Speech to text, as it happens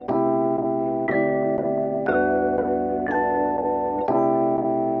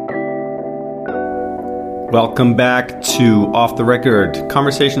Welcome back to Off the Record,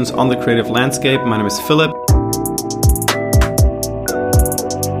 conversations on the creative landscape. My name is Philip.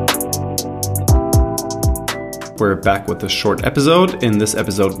 We're back with a short episode. In this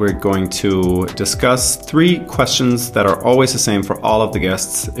episode, we're going to discuss 3 questions that are always the same for all of the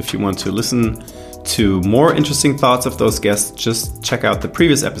guests. If you want to listen to more interesting thoughts of those guests, just check out the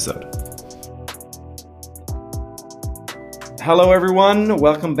previous episode. Hello, everyone.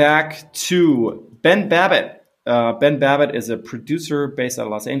 Welcome back to Ben Babbitt. Ben Babbitt is a producer based out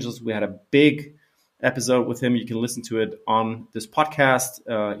of Los Angeles. We had a big episode with him. You can listen to it on this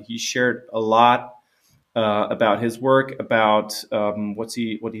podcast. He shared a lot about his work, about what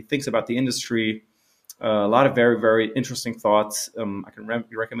he thinks about the industry. A lot of very, very interesting thoughts. I can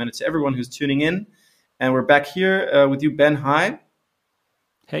recommend it to everyone who's tuning in. And we're back here with you, Ben. Hi.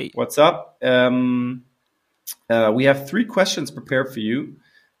 Hey. What's up? We have 3 questions prepared for you,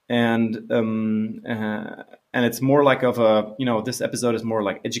 and it's more like of a, this episode is more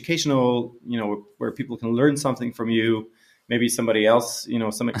like educational, where people can learn something from you. Maybe somebody else,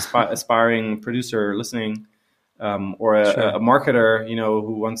 some aspiring producer listening, or a marketer,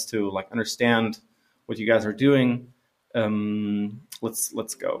 who wants to like understand what you guys are doing.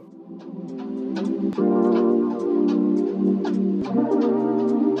 Let's go.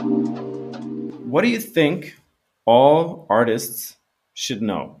 What do you think all artists should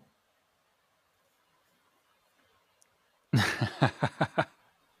know?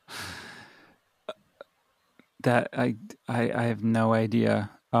 That I have no idea.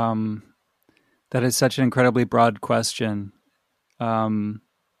 That is such an incredibly broad question, and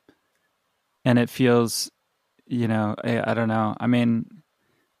it feels, I don't know. I mean,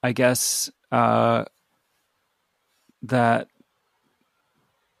 I guess that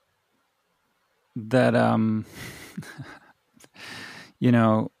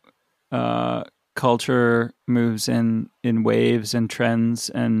culture moves in waves and trends,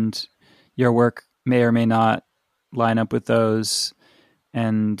 and your work may or may not line up with those,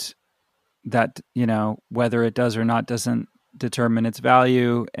 and that, whether it does or not doesn't determine its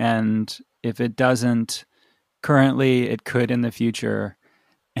value. And if it doesn't currently, it could in the future.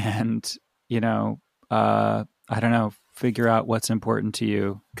 And, I don't know, figure out what's important to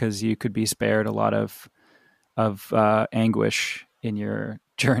you, because you could be spared a lot of anguish in your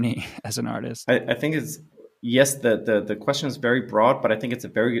journey as an artist. I think it's, yes, the question is very broad, but I think it's a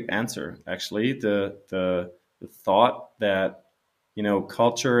very good answer, actually. The thought that,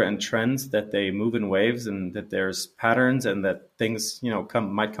 culture and trends, that they move in waves, and that there's patterns, and that things,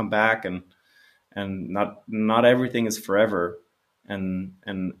 might come back, and not everything is forever.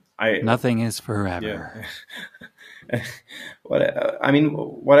 Nothing is forever. Yeah. What I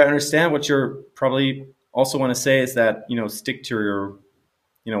understand, what you're probably also want to say is that, stick to your,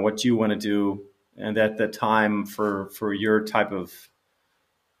 what you want to do, and that the time for your type of,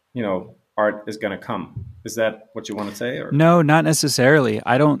 art is going to come. Is that what you want to say? Or? No, not necessarily.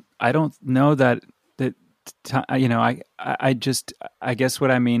 I don't know that, I guess what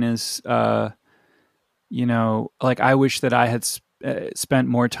I mean is, like, I wish that I had spent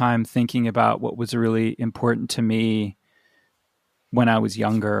more time thinking about what was really important to me when I was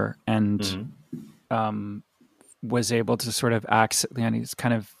younger, and was able to sort of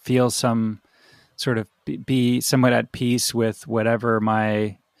kind of feel some sort of be somewhat at peace with whatever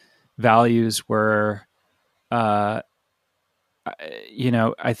my values were. I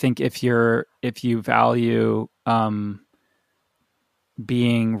think if you value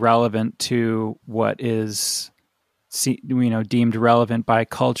being relevant to what is deemed relevant by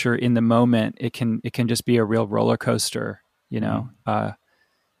culture in the moment, it can just be a real roller coaster,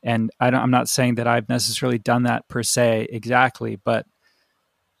 and I'm not saying that I've necessarily done that per se exactly, but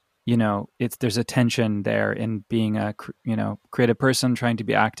there's a tension there in being a creative person trying to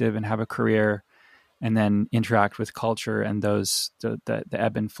be active and have a career, and then interact with culture and the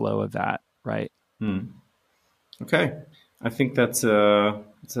ebb and flow of that, right? Okay, I think that's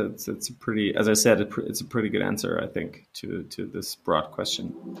it's a pretty, as I said, it's a pretty good answer, I think, to this broad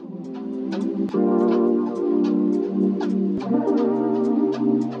question.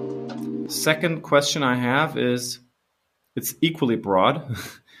 Second question I have is, it's equally broad.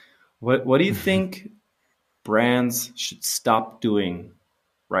 What do you think brands should stop doing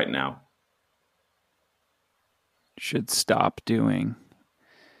right now? Should stop doing?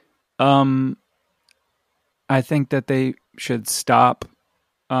 I think that they should stop.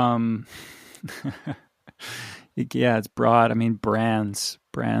 Yeah, it's broad. I mean, brands.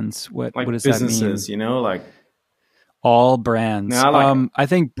 What does that mean? Businesses, like all brands. No, I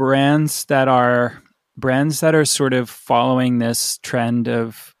think brands that are sort of following this trend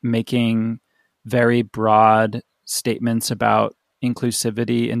of making very broad statements about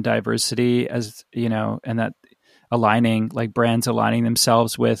inclusivity and diversity, as you know, and that brands aligning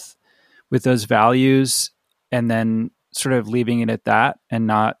themselves with those values, and then sort of leaving it at that and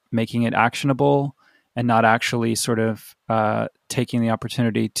not making it actionable, and not actually sort of taking the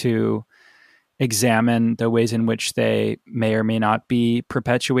opportunity to examine the ways in which they may or may not be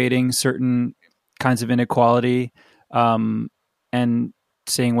perpetuating certain kinds of inequality, and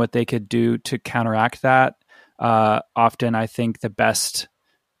seeing what they could do to counteract that. Often I think the best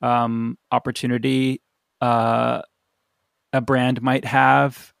opportunity a brand might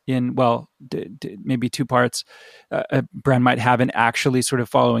have maybe two parts. A brand might have in actually sort of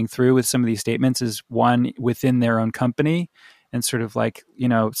following through with some of these statements is one within their own company, and sort of like, you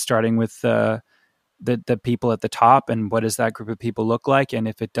know, starting with the people at the top, and what does that group of people look like? And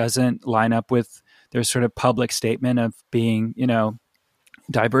if it doesn't line up with their sort of public statement of being, you know,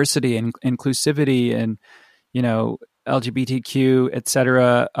 diversity and inclusivity and, you know, LGBTQ, et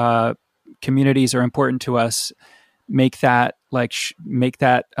cetera, communities are important to us, make that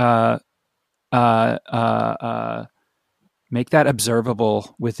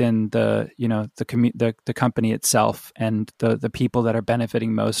observable within the, you know, the company itself and the people that are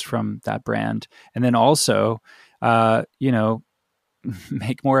benefiting most from that brand. And then also, you know,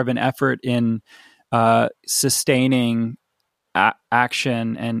 make more of an effort in sustaining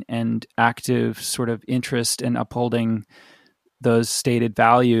action and active sort of interest in upholding those stated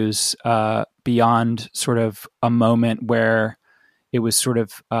values beyond sort of a moment where it was sort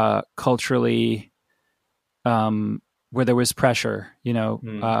of culturally where there was pressure, you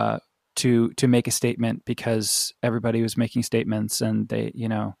know, to make a statement because everybody was making statements, and they, you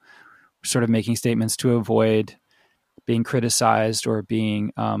know, sort of making statements to avoid being criticized or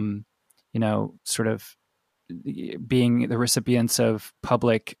being, you know, sort of being the recipients of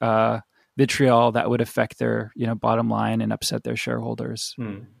public vitriol that would affect their, you know, bottom line and upset their shareholders.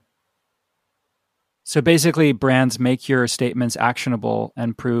 So basically, brands, make your statements actionable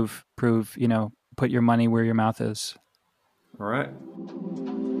and prove, you know, put your money where your mouth is. All right.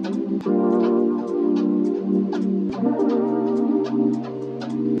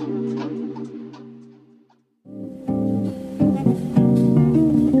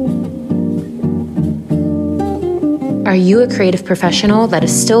 Are you a creative professional that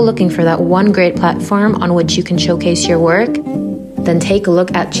is still looking for that one great platform on which you can showcase your work? Then take a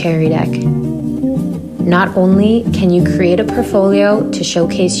look at Cherry Deck. Not only can you create a portfolio to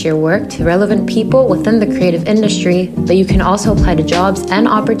showcase your work to relevant people within the creative industry, but you can also apply to jobs and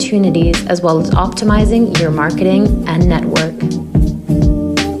opportunities, as well as optimizing your marketing and network.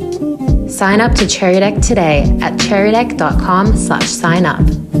 Sign up to Cherry Deck today at cherrydeck.com/sign up.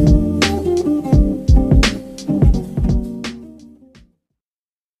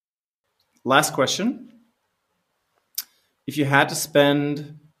 Last question. If you had to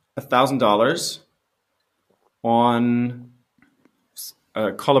spend $1,000 on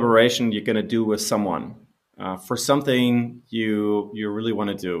a collaboration you're going to do with someone for something you really want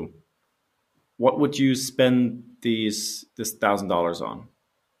to do, what would you spend this $1,000 on?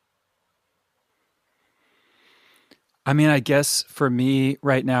 I mean, I guess for me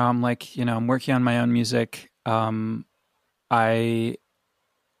right now, I'm like, you know, I'm working on my own music.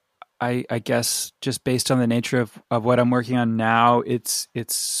 I guess just based on the nature of what I'm working on now, it's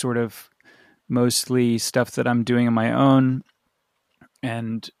sort of mostly stuff that I'm doing on my own,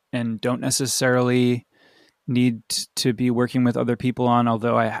 and don't necessarily need to be working with other people on,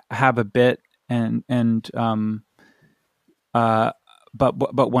 although I have a bit. But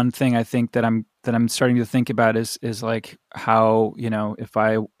one thing I think that I'm starting to think about is like how, you know, if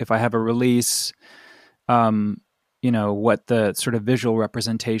I have a release, you know, what the sort of visual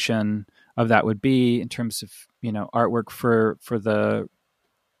representation of that would be in terms of, you know, artwork for the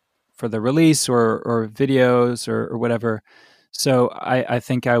release or videos or whatever. So I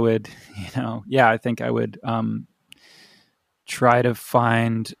think I would, you know, I think I would try to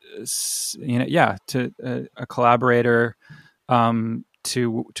find, you know, a collaborator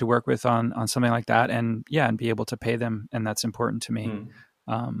to work with on something like that, and be able to pay them, and that's important to me.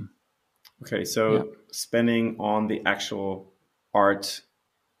 Okay, so spending on the actual art,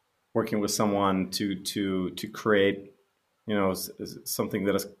 working with someone to create, you know, something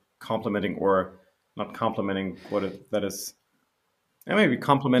that is complementing or not complementing that is. Maybe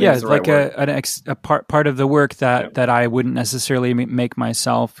complimenting is the right word. A part of the work that I wouldn't necessarily make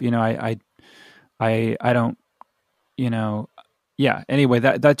myself. You know, I don't. You know, Anyway,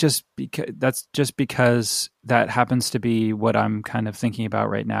 that's just because that happens to be what I'm kind of thinking about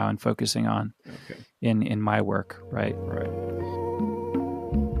right now and focusing on in my work. Right.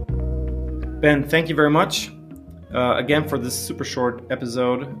 Ben, thank you very much again for this super short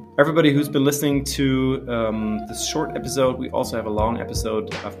episode. Everybody who's been listening to this short episode, we also have a long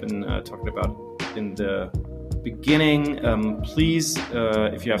episode I've been talking about in the beginning. Please,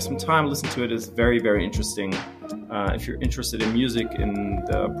 if you have some time, listen to it. It's very, very interesting. If you're interested in music, in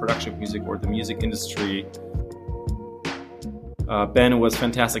the production of music or the music industry, Ben, it was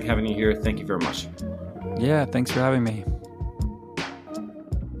fantastic having you here. Thank you very much. Yeah, thanks for having me.